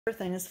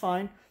everything is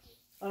fine.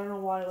 I don't know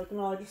why, like,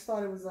 no, I just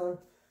thought it was a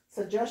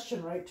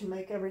suggestion, right, to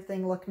make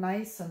everything look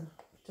nice and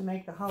to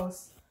make the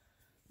house,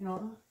 you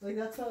know, like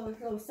that's what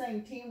like I was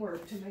saying,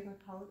 teamwork to make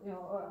a house, you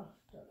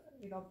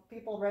know,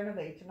 people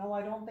renovate. You know,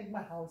 I don't think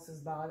my house is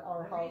bad.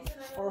 Our house,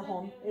 our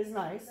home is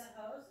nice,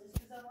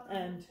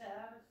 and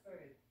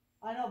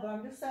I know, but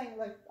I'm just saying,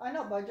 like, I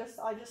know, but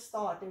I just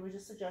thought it was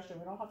just a suggestion.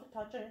 We don't have to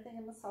touch anything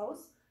in this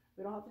house.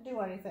 We don't have to do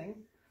anything,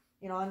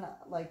 you know, and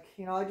like,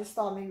 you know, I just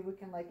thought maybe we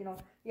can, like, you know,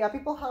 yeah,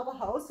 people have a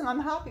house, and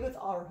I'm happy with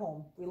our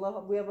home.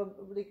 We have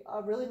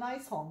a really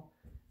nice home,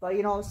 but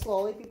you know,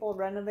 slowly people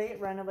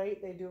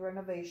renovate. They do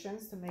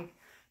renovations to make,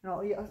 you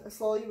know,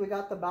 slowly we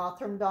got the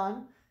bathroom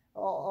done.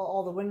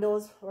 All the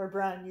windows are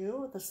brand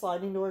new. The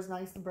sliding door is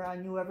nice and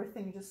brand new.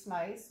 Everything just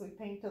nice. We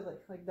painted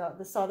like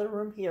this other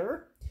room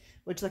here,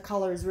 which the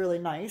color is really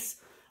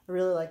nice. I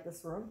really like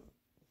this room,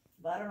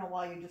 but I don't know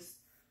why you just.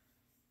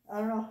 I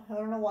don't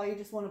know why you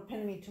just want to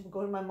pin me to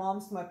go to my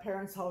mom's, to my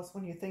parents' house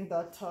when you think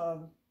that.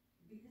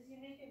 Because you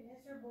make it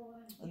miserable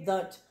in here.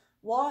 That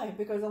why?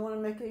 Because I want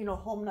to make it, you know,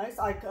 home nice.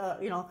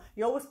 You know,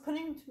 you're always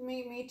pinning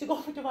me to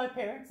go to my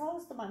parents'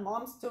 house, to my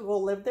mom's, to go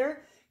live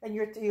there, and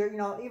you're you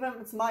know, even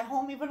it's my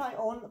home, even I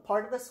own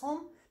part of this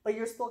home, but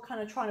you're still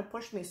kind of trying to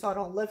push me so I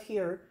don't live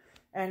here,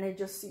 and it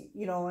just,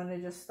 you know, and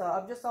it just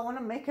I want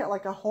to make it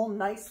like a home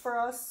nice for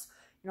us,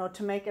 you know,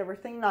 to make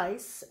everything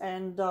nice,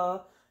 and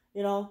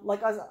you know,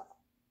 like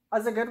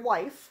as a good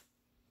wife,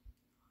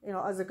 you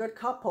know, as a good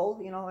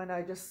couple, you know, and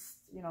I just,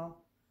 you know,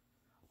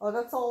 oh,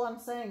 that's all I'm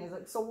saying is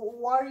like, so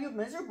why are you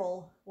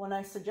miserable when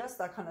I suggest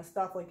that kind of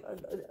stuff? Like,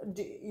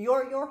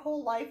 your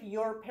whole life,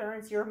 your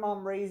parents, your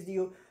mom raised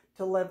you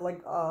to live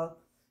like,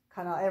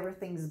 kind of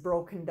everything's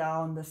broken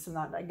down, this and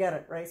that. I get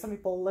it, right? Some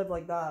people live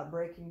like that,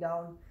 breaking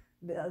down.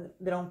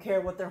 They don't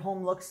care what their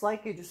home looks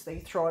like. They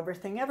throw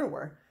everything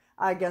everywhere.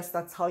 I guess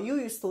that's how you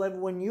used to live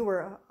when you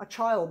were a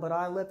child, but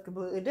I lived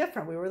completely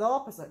different. We were the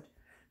opposite.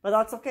 But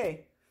that's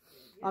okay.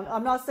 Yeah,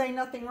 I'm not saying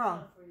nothing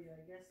wrong. For you.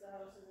 I guess the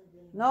house isn't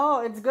good enough.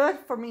 No, it's good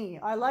for me.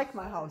 I like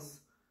my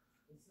house.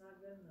 It's not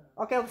good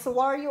enough. Okay, so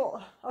why are you...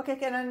 Okay,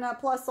 and then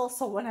plus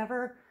also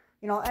whenever,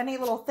 you know, any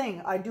little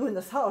thing I do in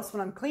this house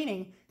when I'm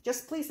cleaning,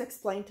 just please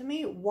explain to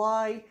me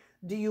why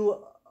do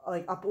you...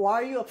 Like, why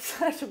are you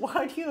upset?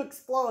 Why do you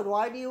explode?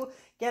 Why do you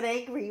get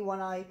angry when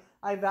I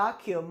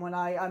vacuum, when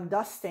I'm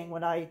dusting,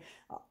 when I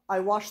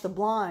wash the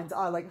blinds?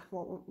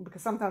 Well,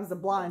 because sometimes the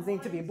blinds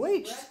need to be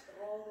bleached.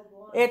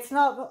 It's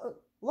not,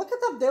 look at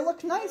them, they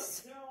look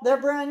nice. They're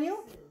brand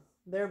new.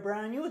 They're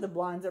brand new. The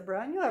blinds are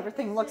brand new.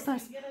 Everything looks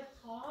nice. You get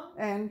a Tom,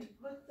 and you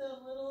put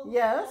the little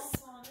yes,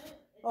 on it,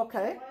 and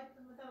okay. you wipe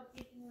them without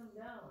taking them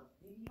down.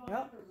 You don't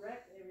have to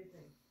wreck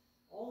everything.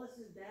 All this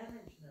is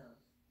damaged now.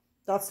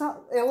 That's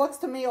not, it looks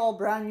to me all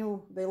brand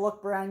new. They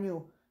look brand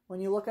new.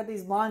 When you look at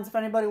these blinds, if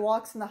anybody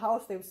walks in the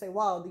house, they would say,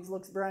 wow, these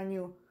looks brand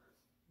new.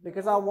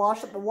 Because I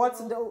wash it, but what's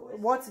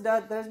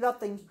that? There's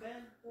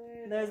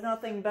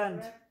nothing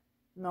bent.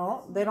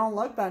 No, they don't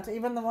look bent.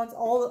 Even the ones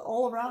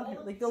all around here,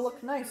 like they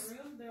look nice.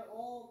 They're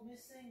all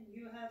missing.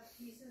 You have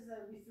pieces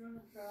that we threw in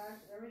the trash.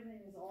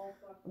 Everything is all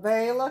fucked up.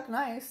 They look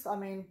nice. I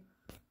mean,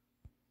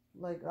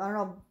 like, I don't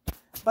know.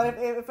 But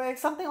if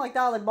something like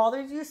that like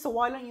bothers you, so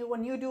why don't you,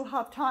 when you do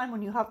have time,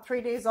 when you have 3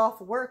 days off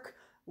work,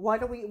 why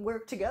don't we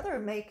work together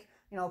and make,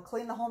 you know,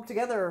 clean the home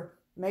together,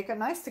 make it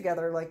nice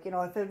together? Like, you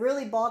know, if it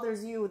really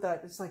bothers you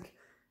that it's like,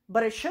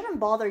 but it shouldn't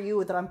bother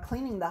you that I'm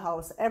cleaning the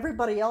house.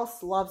 Everybody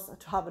else loves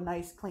to have a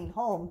nice, clean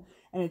home,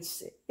 and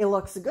it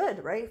looks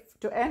good, right?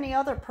 To any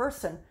other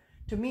person,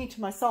 to me,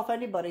 to myself,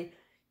 anybody,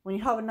 when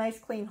you have a nice,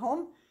 clean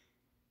home,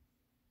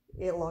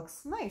 it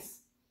looks nice.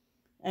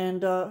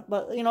 And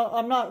but you know,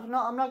 I'm not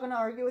going to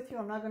argue with you.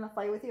 I'm not going to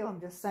fight with you. I'm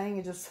just saying,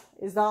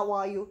 is that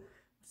why you,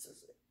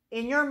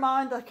 in your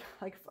mind, like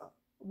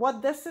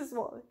what this is?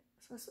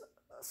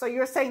 So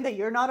you're saying that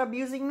you're not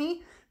abusing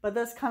me, but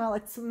this kind of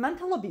like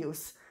mental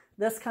abuse.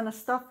 This kind of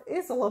stuff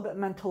is a little bit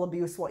mental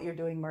abuse, what you're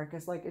doing,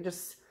 Marcus. Like, it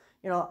just,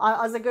 you know,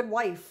 as a good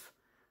wife,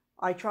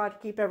 I try to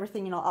keep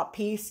everything, you know, at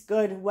peace,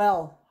 good,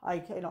 well.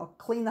 I, you know,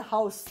 clean the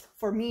house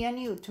for me and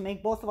you to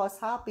make both of us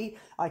happy.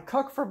 I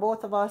cook for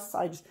both of us.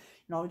 I just,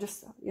 I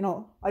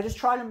just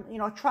try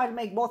to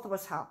make both of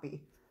us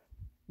happy.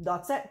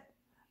 That's it.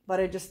 But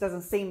it just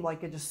doesn't seem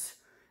like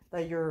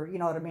that you're, you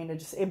know what I mean?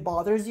 It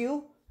bothers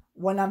you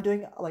when I'm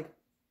doing like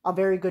a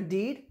very good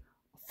deed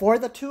for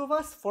the two of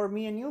us, for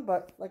me and you.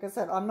 But like I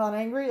said, I'm not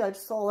angry.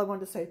 That's all I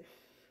wanted to say.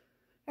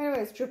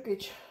 Anyways, Trip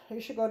Peach, you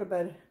should go to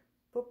bed.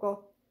 Poop,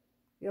 go.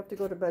 You have to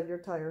go to bed. You're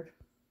tired.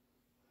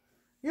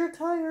 You're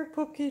tired,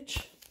 Poop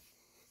Peach.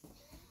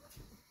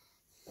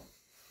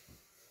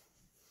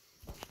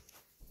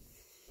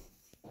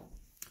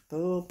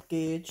 Poop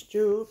Peach,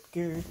 Poop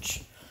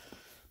Peach.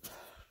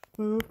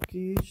 Poop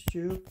Peach,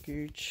 Poop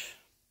Peach.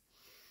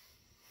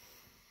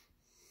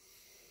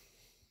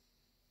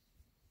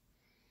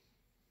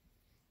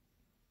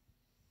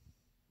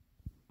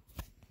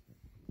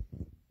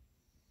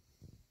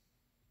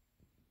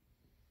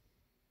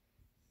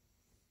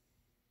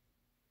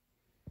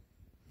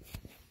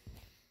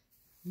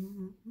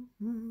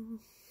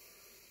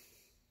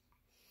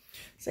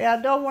 So yeah,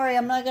 don't worry.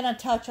 I'm not going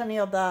to touch any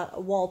of the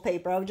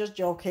wallpaper. I was just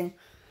joking.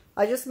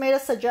 I just made a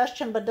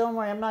suggestion, but don't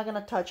worry. I'm not going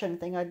to touch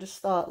anything. I just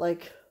thought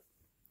like,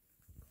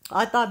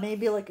 I thought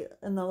maybe like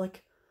in a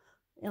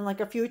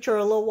future,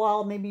 a little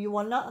while, maybe you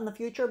want, not in the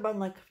future, but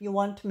like if you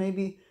want to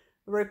maybe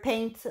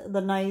repaint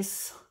the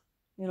nice,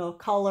 you know,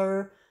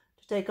 color,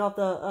 to take off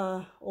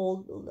the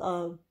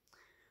old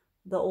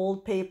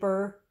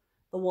paper,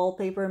 the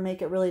wallpaper, and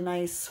make it really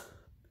nice.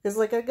 Because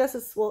like, I guess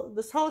it's, well,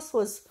 this house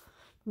was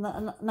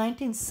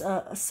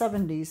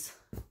 1970s.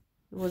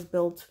 It was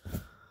built.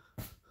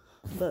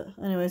 But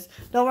anyways,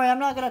 don't worry, I'm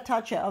not going to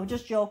touch it. I was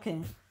just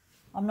joking.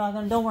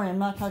 Don't worry, I'm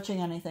not touching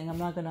anything. I'm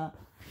not going to,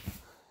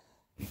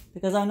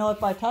 because I know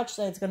if I touch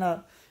it, it's going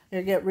to,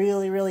 you'll get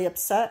really, really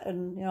upset,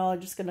 and, you know,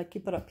 I'm just going to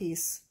keep it at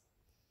peace.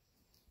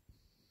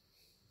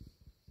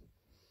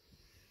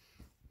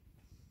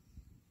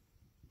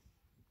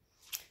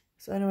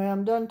 So anyway,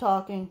 I'm done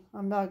talking.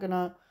 I'm not going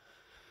to,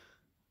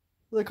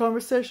 the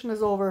conversation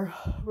is over.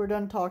 We're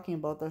done talking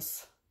about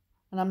this.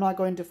 And I'm not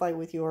going to fight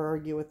with you or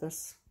argue with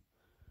this,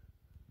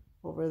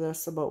 over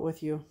this,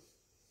 with you.